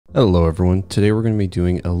Hello everyone, today we're going to be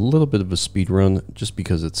doing a little bit of a speed run just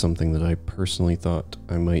because it's something that I personally thought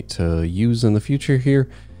I might use in the future here.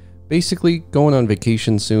 Basically, going on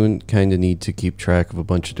vacation soon, kind of need to keep track of a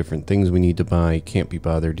bunch of different things we need to buy. Can't be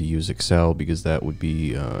bothered to use Excel because that would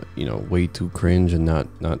be, way too cringe and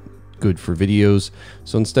not good for videos.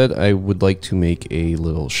 So instead, I would like to make a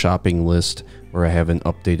little shopping list where I have an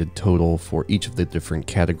updated total for each of the different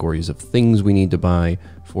categories of things we need to buy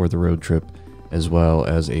for the road trip, as well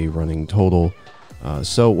as a running total.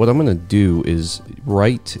 So what I'm going to do is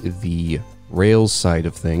write the Rails side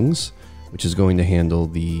of things, which is going to handle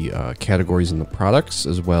the categories and the products,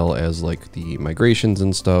 as well as like the migrations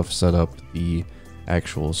and stuff, set up the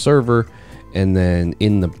actual server. And then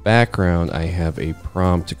in the background, I have a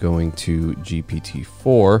prompt going to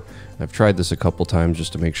GPT-4. I've tried this a couple times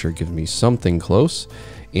just to make sure it gives me something close.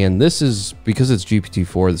 And this is, because it's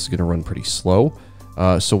GPT-4, this is going to run pretty slow.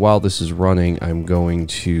 So while this is running, I'm going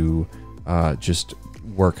to just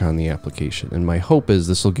work on the application. And my hope is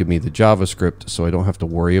this will give me the JavaScript so I don't have to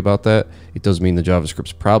worry about that. It does mean the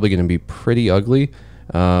JavaScript's probably going to be pretty ugly,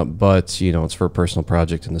 but it's for a personal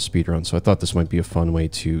project in the speedrun. So I thought this might be a fun way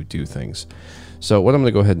to do things. So what I'm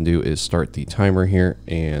going to go ahead and do is start the timer here,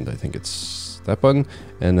 and I think it's that button.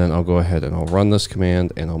 And then I'll go ahead and I'll run this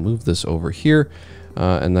command and I'll move this over here.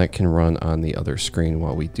 And that can run on the other screen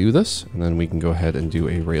while we do this. And then we can go ahead and do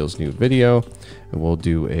a Rails new video. And we'll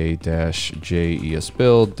do a -j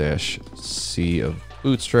esbuild -c of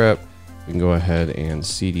bootstrap. We can go ahead and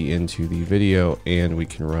cd into the video, and we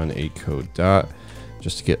can run a code dot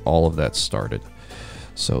just to get all of that started.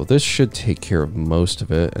 So this should take care of most of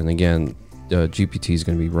it. And again, GPT is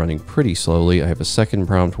going to be running pretty slowly. I have a second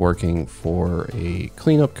prompt working for a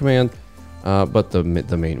cleanup command. But the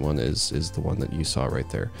main one is the one that you saw right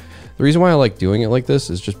there. The reason why I like doing it like this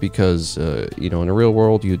is just because, in a real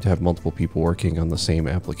world, you'd have multiple people working on the same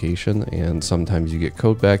application, and sometimes you get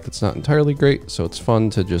code back that's not entirely great. So it's fun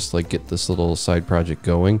to just like get this little side project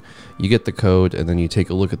going. You get the code, and then you take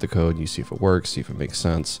a look at the code, you see if it works, see if it makes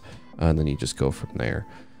sense, and then you just go from there.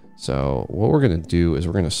 So what we're going to do is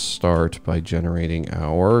we're going to start by generating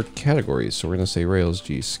our categories. So we're going to say Rails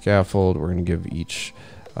G scaffold. We're going to give each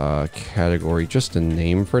category just a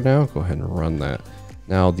name for now. Go ahead and run that.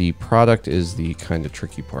 Now the product is the kind of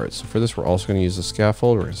tricky part. So for this, we're also going to use the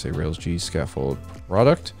scaffold. We're going to say Rails G scaffold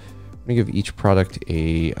product. I'm going to give each product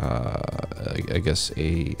a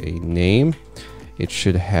name. It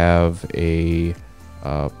should have a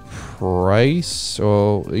price.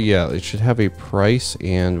 So yeah, it should have a price,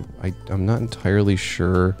 and I'm not entirely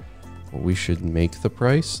sure what we should make the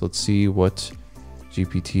price. Let's see what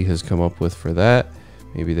GPT has come up with for that.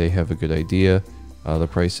 Maybe they have a good idea. The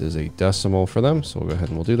price is a decimal for them, so we'll go ahead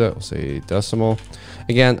and we'll do that. We'll say decimal.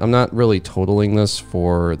 Again, I'm not really totaling this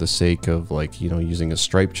for the sake of using a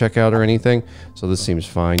Stripe checkout or anything, so this seems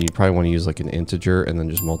fine. You probably want to use like an integer and then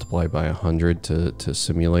just multiply by 100 to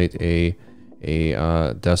simulate a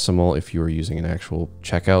decimal if you were using an actual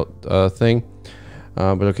checkout thing.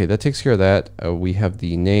 But okay, that takes care of that. We have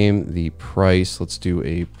the name, the price. Let's do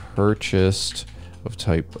a purchased of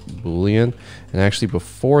type Boolean. And actually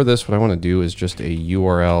before this, what I want to do is just a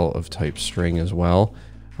URL of type string as well,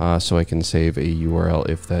 so I can save a URL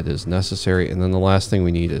if that is necessary. And then the last thing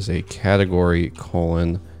we need is a category :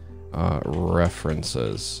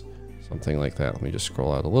 references, something like that. Let me just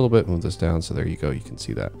scroll out a little bit, move this down, so there you go, you can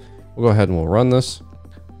see that. We'll go ahead and we'll run this.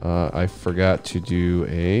 I forgot to do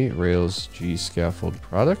a Rails G scaffold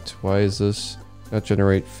product. Why is this not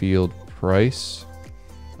generate field price?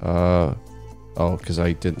 Oh, because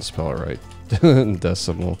I didn't spell it right.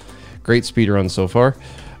 Decimal. Great speed run so far.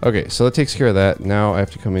 Okay, so that takes care of that. Now I have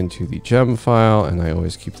to come into the gem file, and I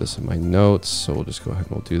always keep this in my notes, so we'll just go ahead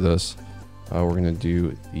and we'll do this. We're going to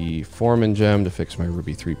do the foreman gem to fix my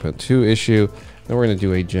Ruby 3.2 issue. Then we're going to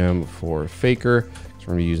do a gem for faker. So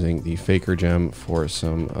we're going to be using the faker gem for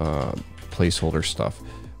some placeholder stuff.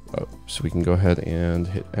 So we can go ahead and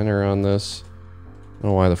hit enter on this. I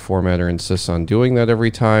don't know why the formatter insists on doing that every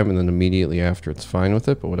time, and then immediately after it's fine with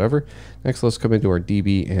it, but whatever. Next, let's come into our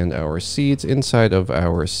DB and our seeds. Inside of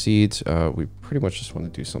our seeds, we pretty much just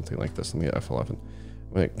want to do something like this. Let me get F11. I'm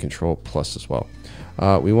going to Control plus as well.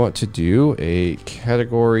 We want to do a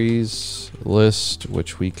categories list,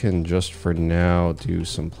 which we can just for now do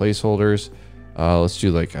some placeholders. Let's do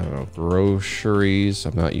like, I don't know, groceries.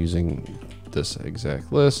 I'm not using this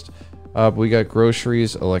exact list, but we got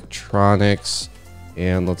groceries, electronics,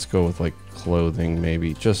 and let's go with like clothing,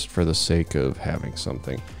 maybe just for the sake of having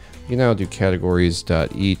something. You now do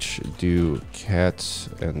categories.each, do cat,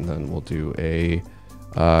 and then we'll do a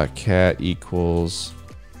cat equals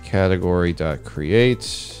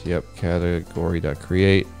category.create. Yep,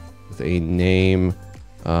 category.create. with a name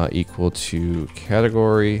equal to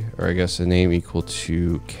category, or I guess a name equal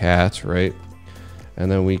to cat, right? And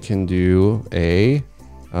then we can do a,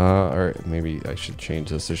 or maybe I should change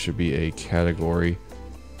this. This should be a category,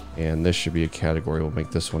 and this should be a category. We'll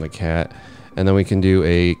make this one a cat. And then we can do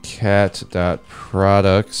a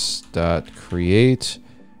cat.products.create.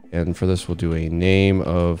 And for this, we'll do a name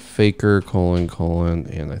of faker, :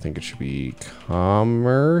 and I think it should be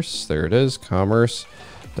commerce. There it is,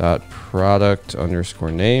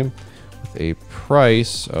 commerce.product_name with a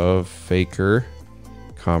price of faker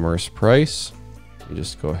commerce price. You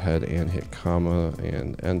just go ahead and hit comma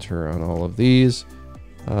and enter on all of these.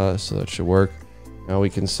 So that should work. Now we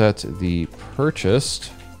can set the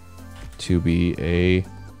purchased to be a,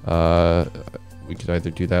 we could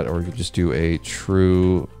either do that or we could just do a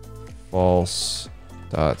true false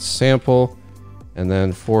 .sample. And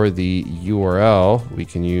then for the URL, we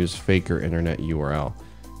can use faker internet URL.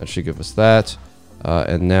 That should give us that.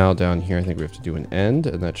 And now down here, I think we have to do an end,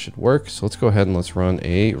 and that should work. So let's go ahead and let's run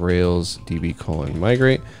a Rails DB :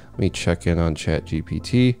 migrate. Let me check in on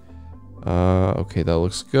ChatGPT. Okay, that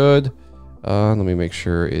looks good. Let me make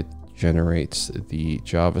sure it generates the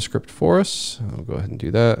JavaScript for us. I'll go ahead and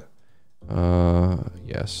do that.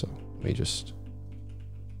 Yeah, so let me just,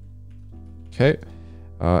 okay.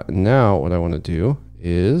 Now what I want to do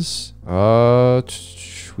is,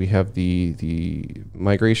 we have the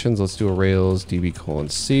migrations. Let's do a Rails DB :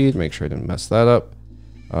 seed. Make sure I didn't mess that up.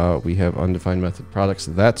 We have undefined method products.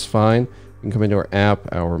 That's fine. We can come into our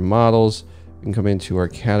app, our models. We can come into our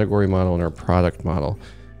category model and our product model.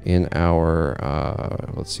 In our,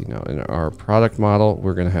 let's see now, in our product model,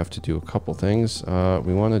 we're going to have to do a couple things.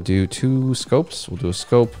 We want to do 2 scopes. We'll do a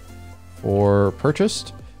scope for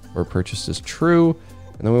purchased, where purchased is true.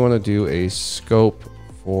 And then we want to do a scope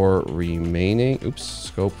for remaining,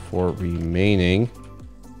 scope for remaining.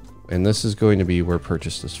 And this is going to be where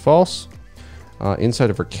purchased is false. Inside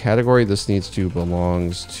of our category, this needs to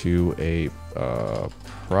belongs to a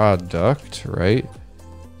product, right?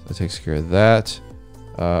 So that takes care of that.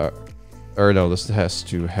 Or no, this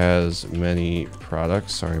has many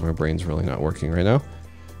products. Sorry, my brain's really not working right now.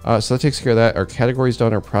 So that takes care of that. Our category's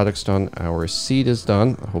done, our product's done, our seed is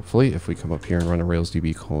done. Hopefully, if we come up here and run a Rails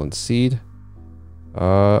DB : seed.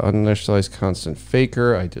 Uninitialized constant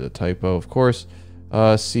faker. I did a typo, of course.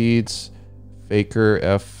 Seeds,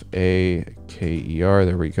 faker, faker.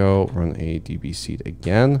 There we go. Run a DB seed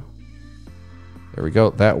again. There we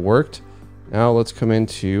go. That worked. Now let's come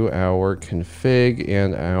into our config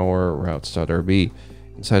and our routes.rb.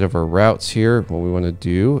 Inside of our routes here, what we want to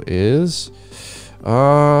do is,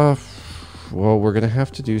 well, we're going to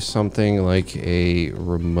have to do something like a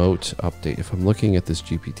remote update. If I'm looking at this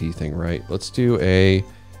GPT thing right, let's do a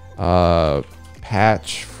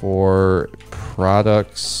patch for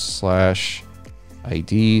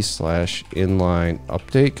products/ID/inline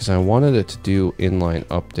update, because I wanted it to do inline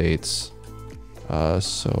updates.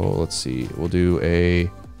 So let's see, we'll do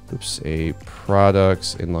a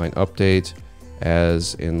products inline update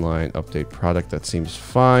as inline update product. That seems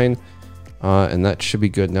fine. And that should be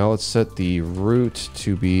good. Now let's set the root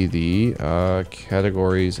to be the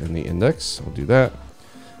categories and the index. I'll do that.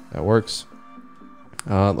 That works.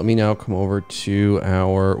 Let me now come over to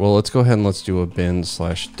our, well, let's go ahead and let's do a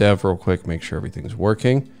bin/dev real quick, make sure everything's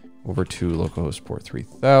working. Over to localhost port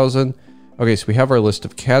 3000. Okay, so we have our list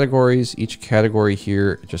of categories. Each category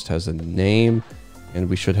here just has a name, and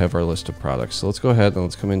we should have our list of products. So let's go ahead and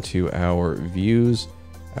let's come into our views,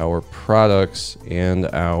 our products, and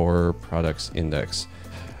our products index.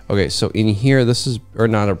 Okay, so in here, this is, or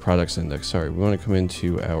not our products index, sorry. We want to come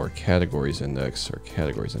into our categories index, or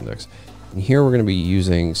categories index. And here we're going to be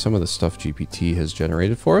using some of the stuff GPT has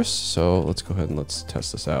generated for us. So let's go ahead and let's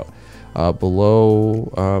test this out.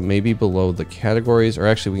 Maybe below the categories, or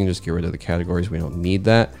actually we can just get rid of the categories. We don't need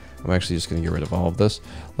that. I'm actually just going to get rid of all of this.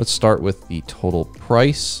 Let's start with the total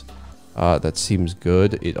price. That seems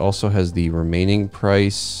good. It also has the remaining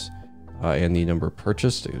price and the number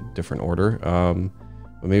purchased, a different order.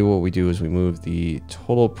 But maybe what we do is we move the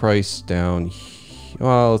total price down.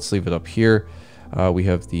 Well, let's leave it up here. We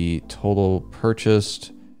have the total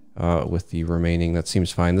purchased with the remaining. That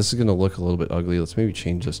seems fine. This is going to look a little bit ugly. Let's maybe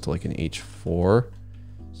change this to like an H4,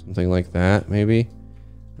 something like that. Maybe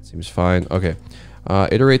that seems fine. Okay.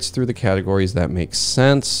 Iterates through the categories. That makes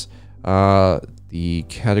sense. The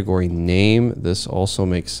category name, this also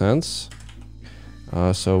makes sense.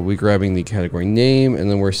 So we're grabbing the category name, and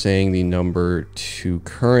then we're saying the number to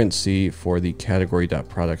currency for the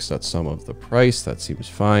category.products.sum of the price. That seems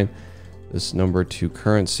fine. This number to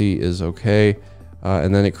currency is okay.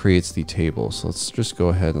 And then it creates the table. So let's just go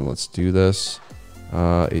ahead and let's do this.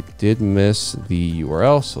 It did miss the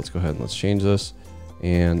URL, so let's go ahead and let's change this.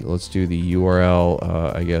 And let's do the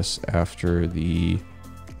URL, I guess, after the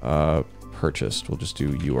purchased. We'll just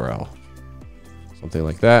do URL. Something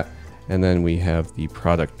like that. And then we have the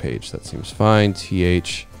product page. That seems fine.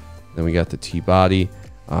 TH. Then we got the T-body.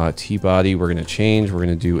 T-body we're going to change. We're going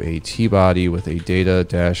to do a T-body with a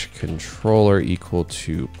data-controller equal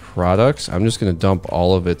to products. I'm just going to dump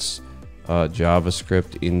all of its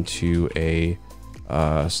JavaScript into a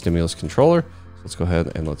stimulus controller. So let's go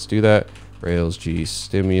ahead and let's do that. Rails G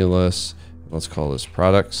stimulus. Let's call this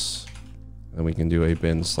products. And we can do a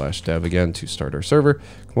bin/dev again to start our server.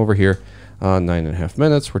 Come over here. 9.5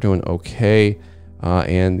 minutes. We're doing okay.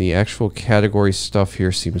 And the actual category stuff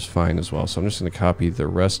here seems fine as well. So I'm just going to copy the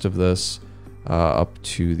rest of this up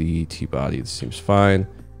to the T-body. This seems fine.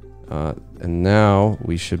 And now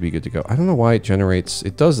we should be good to go. I don't know why it generates.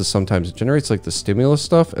 It does this sometimes. It generates like the stimulus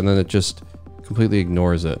stuff and then it just completely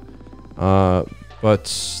ignores it.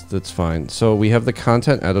 But that's fine. So we have the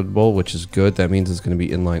content editable, which is good. That means it's going to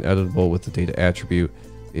be inline editable with the data attribute,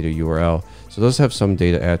 data URL. So it does have some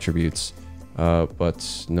data attributes,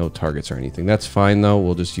 but no targets or anything. That's fine though.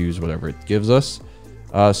 We'll just use whatever it gives us.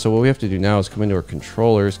 So what we have to do now is come into our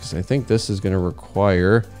controllers, because I think this is going to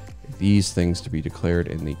require these things to be declared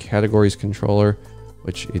in the categories controller,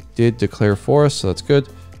 which it did declare for us. So that's good.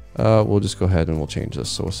 We'll just go ahead and we'll change this.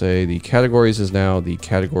 So we'll say the categories is now the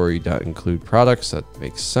category.include products. That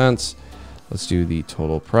makes sense. Let's do the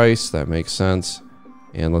total price. That makes sense.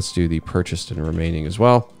 And let's do the purchased and remaining as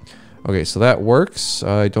well. Okay, so that works.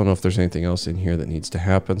 I don't know if there's anything else in here that needs to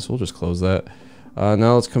happen, so we'll just close that.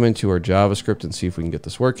 Now let's come into our JavaScript and see if we can get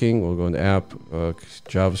this working. We'll go into app,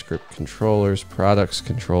 JavaScript controllers, products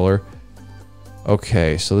controller.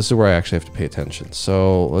 Okay, so this is where I actually have to pay attention.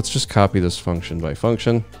 So let's just copy this function by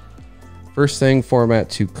function. First thing, format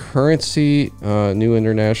to currency, new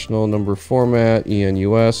international number format,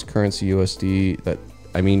 ENUS, currency USD. That,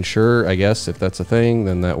 I mean, sure, I guess if that's a thing,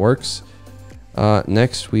 then that works.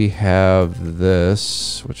 Next we have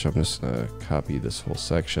this, which I'm just gonna copy this whole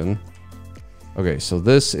section. Okay, so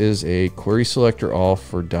this is a query selector all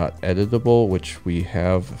for .editable, which we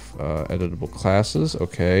have editable classes.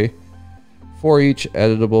 Okay. For each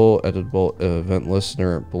editable event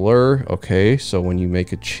listener blur. Okay, so when you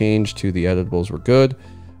make a change to the editables, we're good.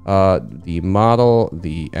 The model,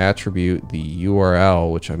 the attribute, the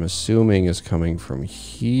URL, which I'm assuming is coming from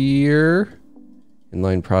here.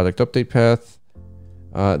 Inline product update path.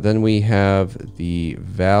 Then we have the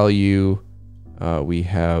value. We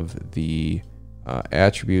have the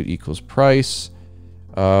attribute equals price.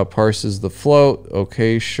 Parses the float.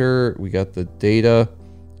 Okay, sure. We got the data.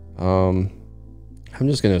 I'm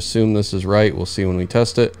just going to assume this is right. We'll see when we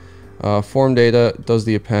test it. Form data does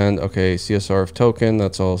the append. Okay, CSRF token.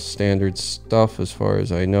 That's all standard stuff as far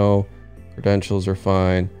as I know. Credentials are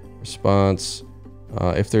fine. Response.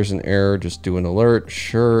 If there's an error, just do an alert.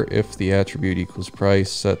 Sure. If the attribute equals price,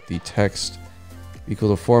 set the text equal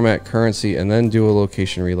to format currency, and then do a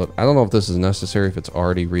location reload. I don't know if this is necessary if it's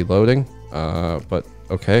already reloading, but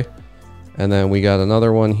okay. And then we got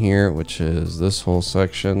another one here, which is this whole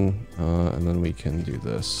section, and then we can do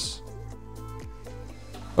this.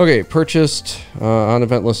 Okay, purchased on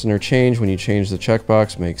event listener change. When you change the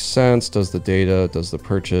checkbox, makes sense. Does the data, does the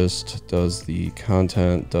purchased, does the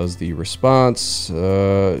content, does the response,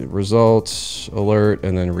 results, alert,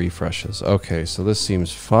 and then refreshes. Okay, so this seems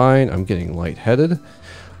fine. I'm getting lightheaded.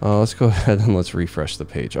 Let's go ahead and let's refresh the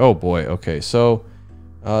page. Oh boy, okay, so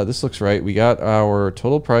this looks right. We got our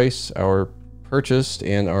total price, our purchased,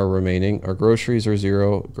 and our remaining. Our groceries are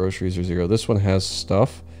 0. Groceries are 0. This one has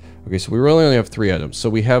stuff. Okay, so we really only have 3 items. So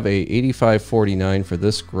we have a $85.49 for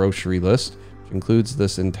this grocery list, which includes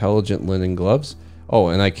this intelligent linen gloves. Oh,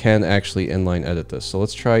 and I can actually inline edit this. So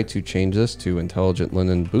let's try to change this to intelligent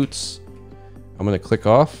linen boots. I'm going to click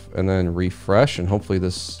off and then refresh, and hopefully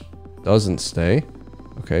this doesn't stay.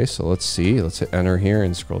 Okay, so let's see. Let's hit enter here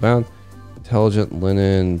and scroll down. Intelligent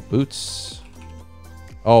linen boots.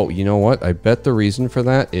 Oh, you know what? I bet the reason for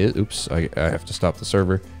that is, oops, I have to stop the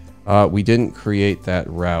server. We didn't create that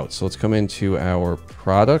route. So let's come into our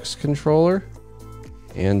products controller,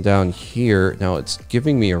 and down here, now it's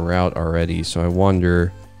giving me a route already. So I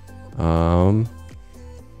wonder,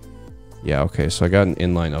 yeah, okay. So I got an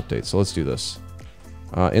inline update. So let's do this.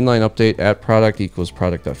 Inline update at product equals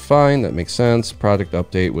product.find. That makes sense. Product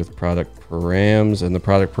update with product params, and the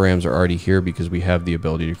product params are already here because we have the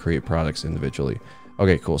ability to create products individually.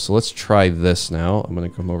 Okay, cool. So let's try this now. I'm going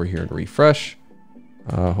to come over here and refresh.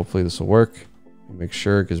 Hopefully this will work. Make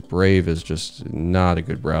sure, because Brave is just not a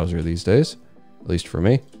good browser these days, at least for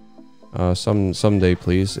me. Someday,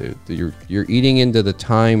 please. You're eating into the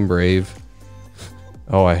time, Brave.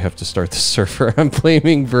 Oh, I have to start the server. I'm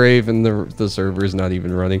blaming Brave and the server is not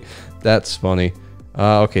even running. That's funny.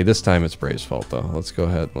 Okay, this time it's Brave's fault though. Let's go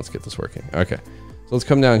ahead. Let's get this working. Okay, so let's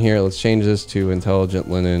come down here. Let's change this to Intelligent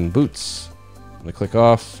Linen Boots. I'm gonna click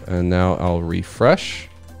off and now I'll refresh.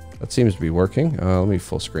 That seems to be working. Let me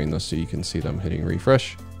full screen this so you can see them hitting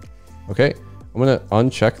refresh. Okay, I'm gonna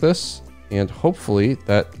uncheck this and hopefully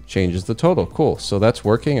that changes the total. Cool, so that's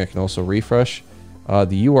working. I can also refresh.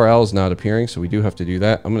 The URL is not appearing, so we do have to do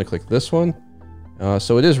that. I'm gonna click this one.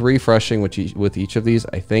 So it is refreshing with each of these,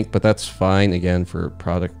 I think, but that's fine again for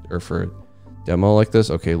product or for demo like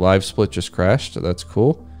this. Okay, live split just crashed. So that's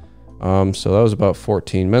cool. So that was about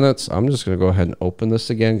 14 minutes. I'm just going to go ahead and open this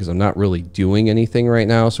again because I'm not really doing anything right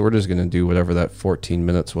now. So we're just going to do whatever that 14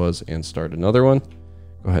 minutes was and start another one.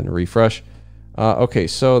 Go ahead and refresh. Okay,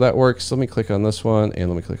 so that works. Let me click on this one and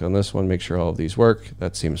let me click on this one. Make sure all of these work.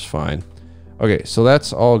 That seems fine. Okay, so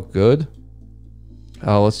that's all good.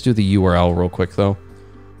 Let's do the URL real quick though.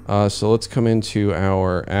 So let's come into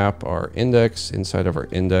our app, our index. Inside of our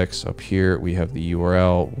index up here, we have the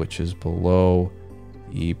URL, which is below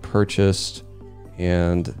the purchased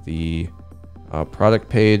and the product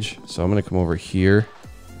page. So I'm going to come over here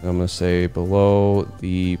and I'm going to say below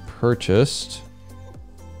the purchased.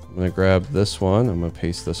 I'm going to grab this one. I'm going to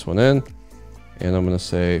paste this one in and I'm going to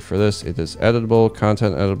say for this, it is editable,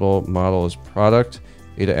 content editable, model is product,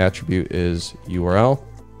 data attribute is URL.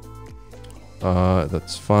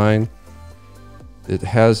 That's fine. It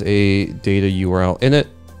has a data URL in it.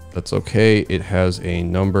 That's okay. It has a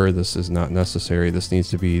number. This is not necessary. This needs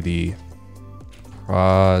to be the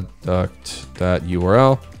product.url.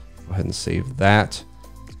 Go ahead and save that.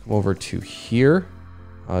 Let's come over to here.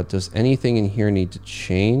 Does anything in here need to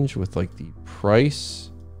change with like the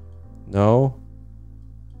price? No.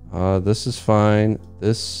 This is fine.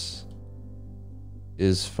 This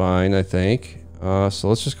is fine, I think. So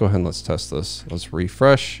let's just go ahead and let's test this. Let's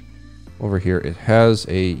refresh. Over here, it has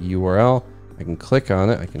a URL. I can click on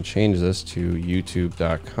it. I can change this to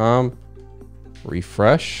youtube.com.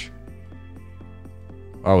 Refresh.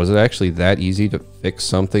 Oh, is it actually that easy to fix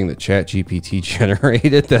something that ChatGPT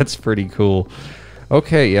generated? That's pretty cool.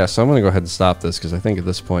 Okay, yeah, so I'm going to go ahead and stop this because I think at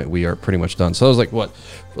this point we are pretty much done. So I was like, what?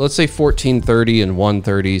 Let's say 14:30 and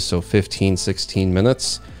 1:30, so 15, 16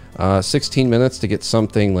 minutes. 16 minutes to get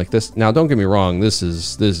something like this. Now, don't get me wrong, this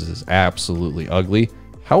is absolutely ugly.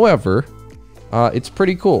 However, it's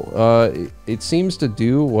pretty cool. It seems to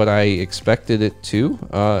do what I expected it to.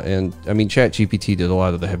 And I mean, ChatGPT did a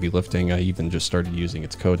lot of the heavy lifting. I even just started using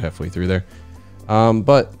its code halfway through there.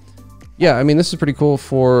 But yeah, I mean, this is pretty cool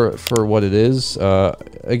for what it is.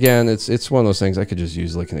 Again, it's one of those things I could just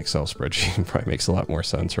use like an Excel spreadsheet. It probably makes a lot more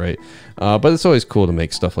sense, right? But it's always cool to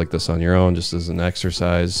make stuff like this on your own, just as an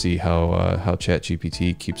exercise, see how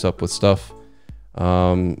ChatGPT keeps up with stuff.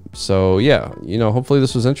 So yeah, you know, hopefully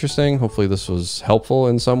this was interesting. Hopefully this was helpful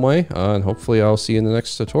in some way, and hopefully I'll see you in the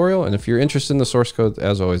next tutorial. And if you're interested in the source code,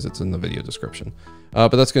 as always, it's in the video description.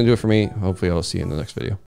 But that's going to do it for me. Hopefully I'll see you in the next video.